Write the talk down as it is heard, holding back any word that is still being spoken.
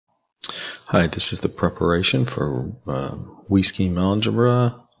Hi, this is the preparation for WeScheme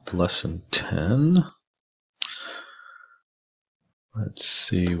Algebra, Lesson 10. Let's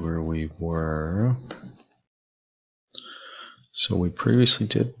see where we were. So we previously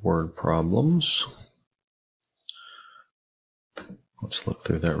did word problems. Let's look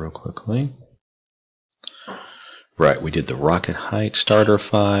through that real quickly. Right, we did the rocket height starter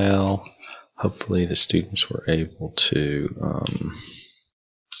file. Hopefully the students were able to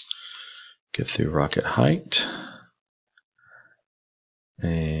get through rocket height.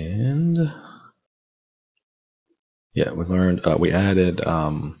 And yeah, we learned, we added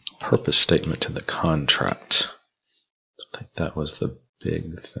purpose statement to the contract. I think that was the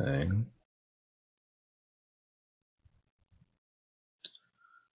big thing.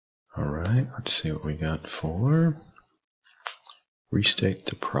 All right, let's see what we got for restate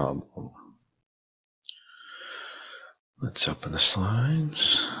the problem. Let's open the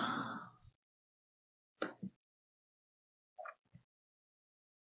slides.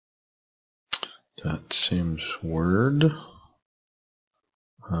 That seems Word.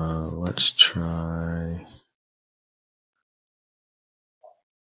 Let's try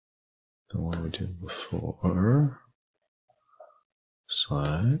the one we did before.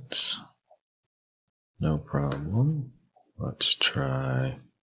 Slides. No problem. Let's try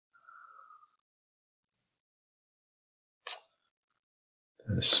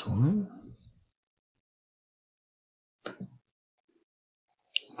this one.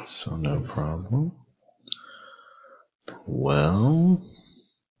 So no problem. Well,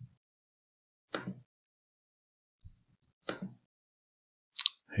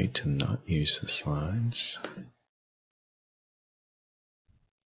 hate to not use the slides.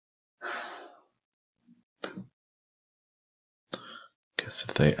 Guess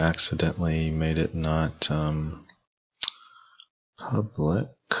if they accidentally made it not public.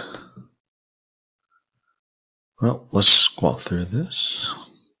 Well, let's walk through this.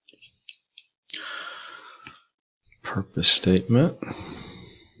 Purpose statement.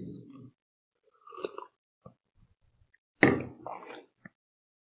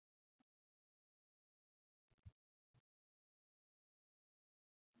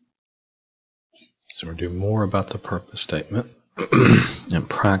 So we'll do more about the purpose statement and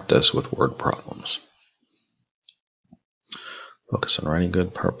practice with word problems. Focus on writing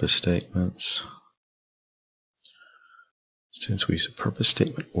good purpose statements. Students, we use a purpose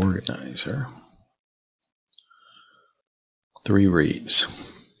statement organizer. 3 reads.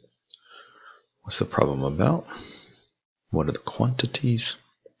 What's the problem about? What are the quantities?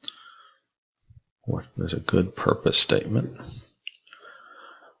 What is a good purpose statement?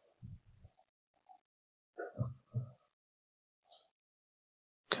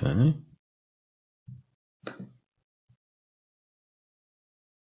 Okay.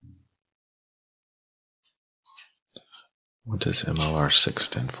 What does MLR6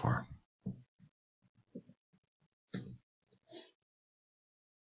 stand for?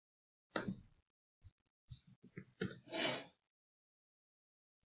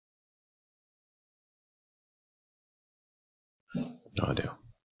 No idea.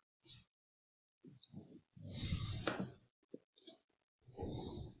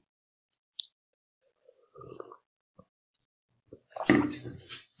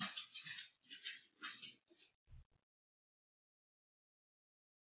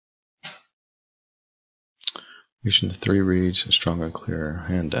 Using the 3 reads, a stronger and clearer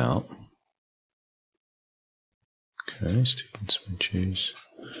handout. Okay, students may choose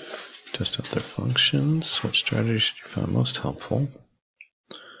to test out their functions. What strategy should you find most helpful?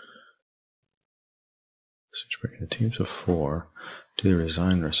 So break into teams of 4. Do the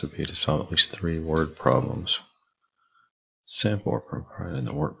resign recipe to solve at least 3 word problems. Sample or provided in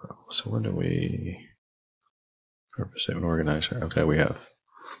the word problem. So where do we purpose statement organizer? Okay, we have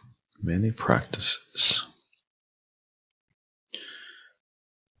many practices.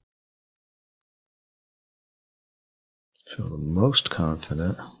 Feel the most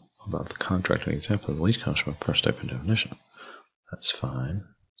confident about the contract and example. The least comes from a first statement definition. That's fine.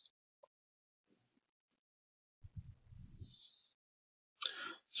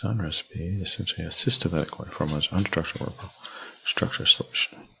 Design recipe essentially a systematic way for much unstructured work structure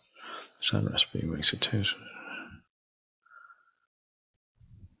solution. Design recipe makes it too.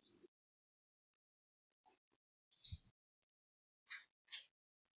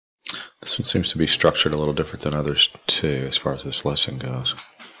 This one seems to be structured a little different than others too, as far as this lesson goes.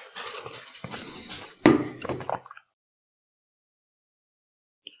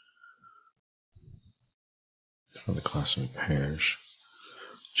 For the class in pairs.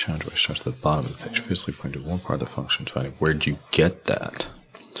 Challenge way starts at the bottom of the page. Previously pointed to one part of the function, finding where'd you get that?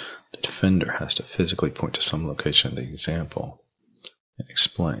 offender has to physically point to some location in the example and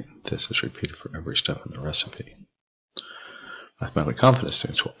explain. This is repeated for every step in the recipe. Mathematically confident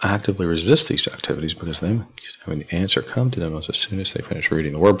students will actively resist these activities because they make having the answer come to them as soon as they finish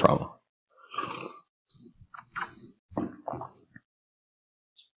reading the word problem.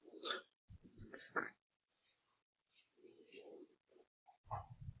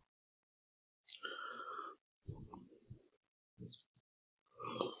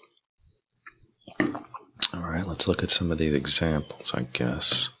 Alright, let's look at some of these examples, I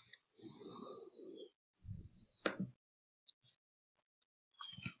guess.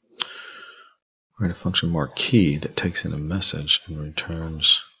 Write a function marquee that takes in a message and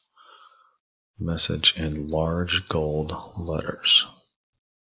returns message in large gold letters.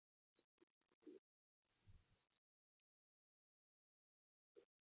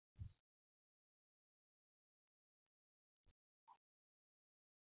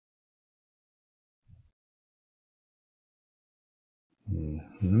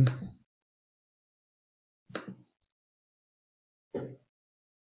 Oops.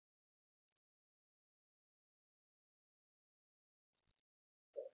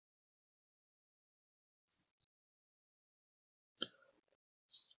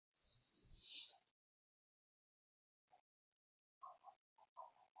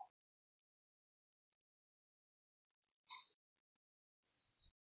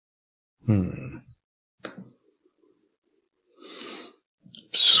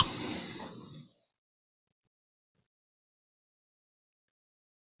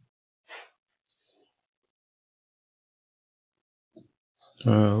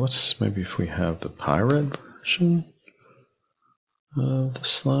 Let's maybe if we have the pirate version of the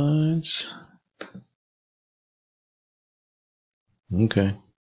slides. Okay.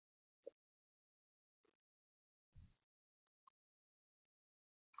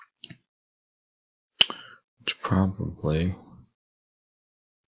 Which probably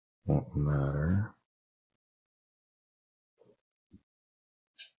won't matter.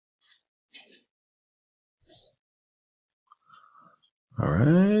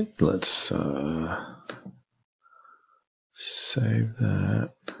 Alright, let's save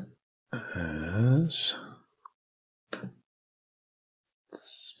that as,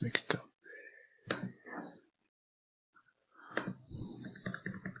 let's make a copy.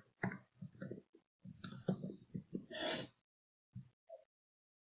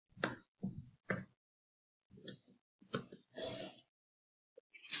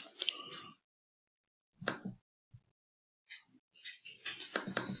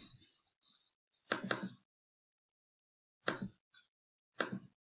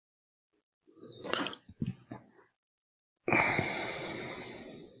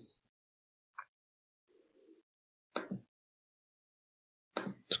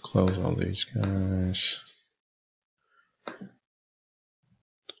 Let's close all these guys.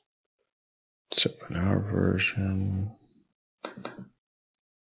 Let's open our version.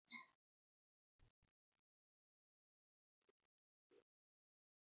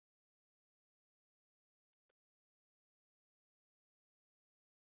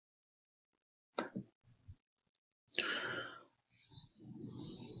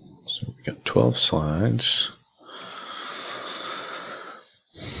 So we got 12 slides.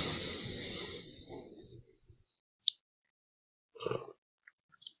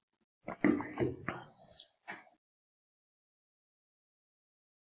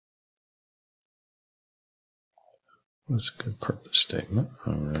 That's a good purpose statement.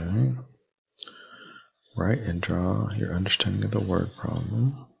 Alright. Write and draw your understanding of the word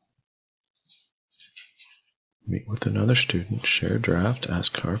problem. Meet with another student, share a draft,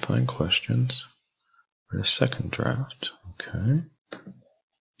 ask clarifying questions. Write a second draft. Okay.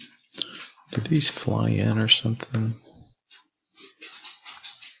 Do these fly in or something?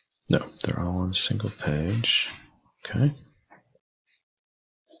 No, they're all on a single page. Okay.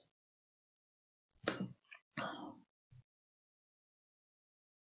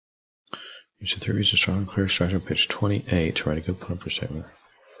 Use the theories of strong and clear structure on page 28 to write a good purpose statement.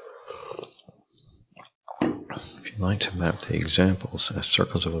 If you'd like to map the examples as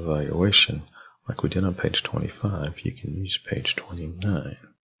circles of evaluation, like we did on page 25, you can use page 29.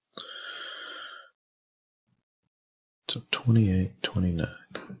 So 28, 29.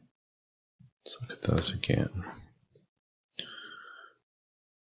 Let's look at those again.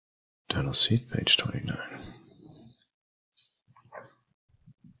 Title seat, page 29.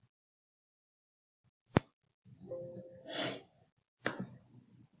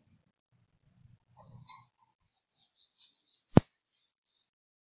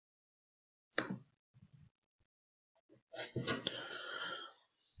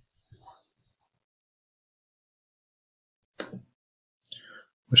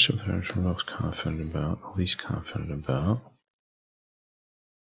 Which of the are most confident about, least confident about?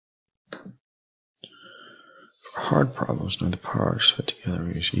 For hard problems, know the parts fit together.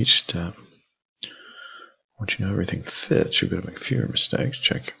 We use each step. Once you know everything fits, you're going to make fewer mistakes.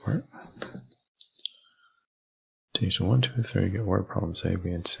 Check your work. To use 1, 2, 3, get word problems A,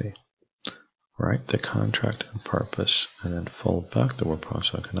 B, and C. Write the contract and purpose, and then fold back the word problem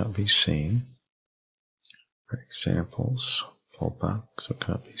so it cannot be seen. Write examples. Fold back so it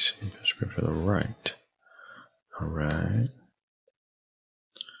cannot be seen. Script to the right. Alright.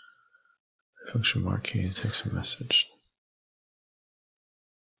 Function marquee takes a message.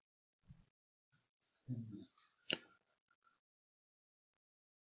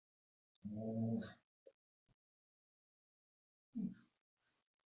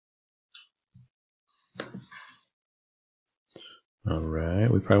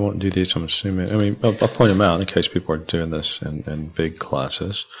 Alright, we probably won't do these, I'm assuming. I mean, I'll point them out in case people are doing this in big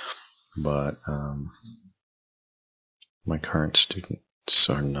classes, but my current students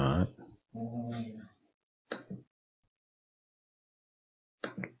are not.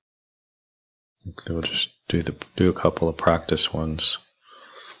 They'll just do a couple of practice ones.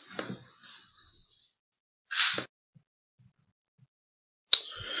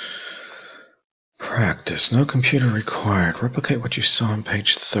 Practice. No computer required. Replicate what you saw on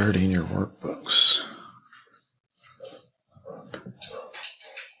page 30 in your workbooks.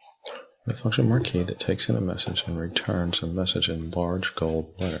 The function marquee that takes in a message and returns a message in large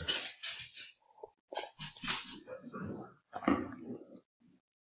gold letters.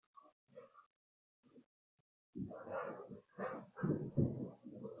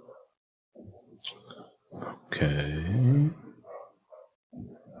 Okay.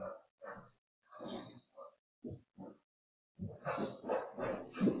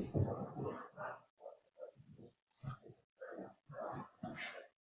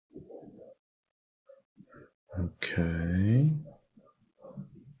 Okay.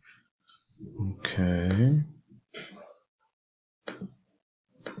 Okay.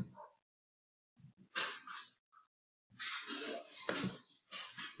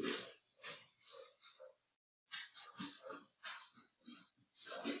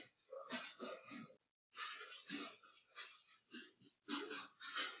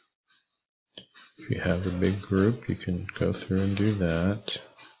 If you have a big group, you can go through and do that.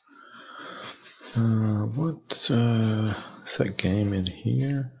 What's that game in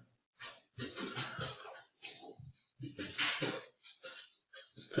here?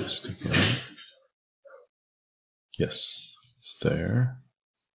 Investigate. Yes, it's there.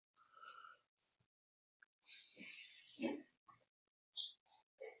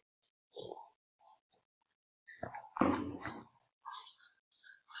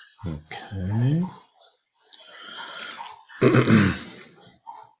 Okay.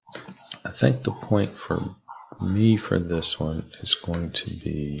 I think the point for me for this one is going to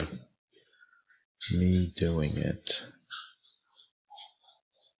be me doing it.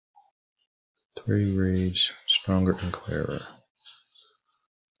 3 reads, stronger and clearer.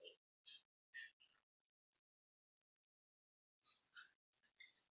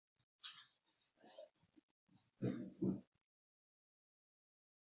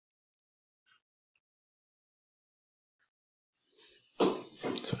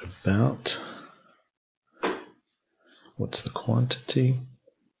 So about, what's the quantity?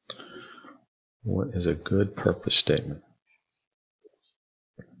 What is a good purpose statement?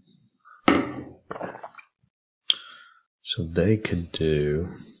 So they could do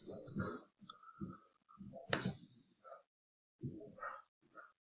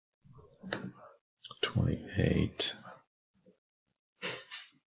 $28,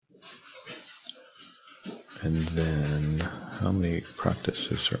 and then how many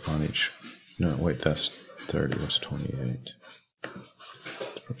practices are on each? No, wait, that's 30. Was 28.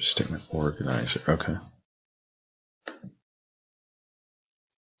 Purpose statement organizer. Okay.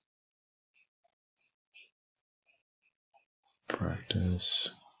 Practice.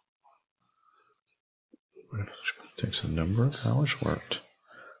 What if it takes a number of hours worked?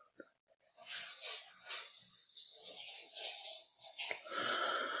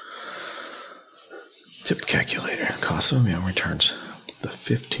 Tip calculator. Cost of a meal returns the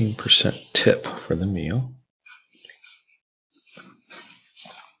 15% tip for the meal.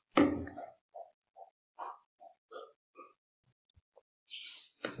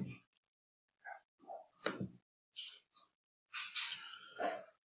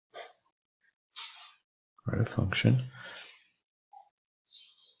 Write a function.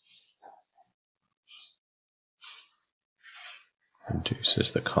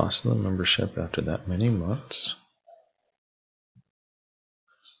 Reduces the cost of the membership after that many months.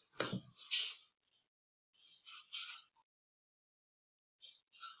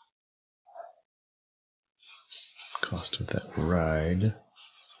 cost of that ride.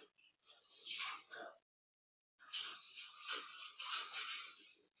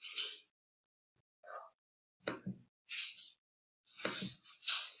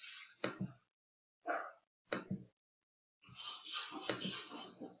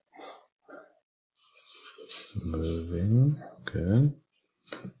 Moving, good.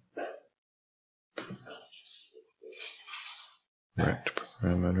 Rect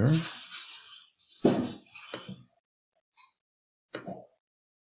parameter.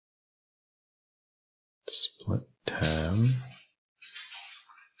 Split tab.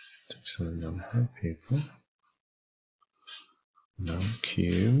 Takes the number of people. No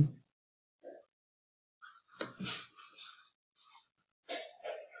cube.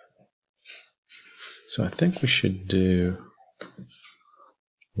 So I think we should do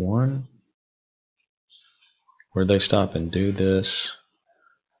one where they stop and do this,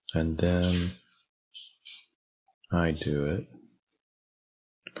 and then I do it.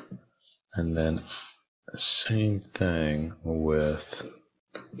 And then the same thing with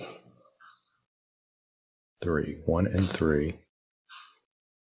 3. 1 and 3.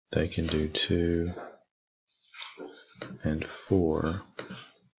 They can do 2 and 4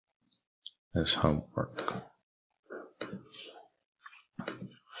 as homework.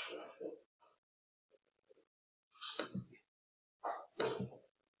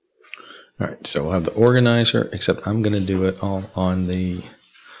 Alright, so we'll have the organizer, except I'm going to do it all on the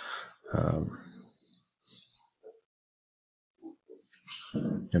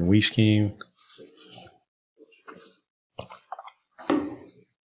in WeScheme.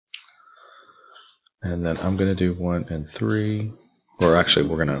 And then I'm going to do 1 and 3, or actually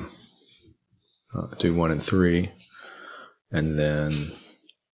we're going to do 1 and 3, and then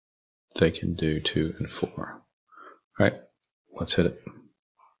they can do 2 and 4. All right, let's hit it.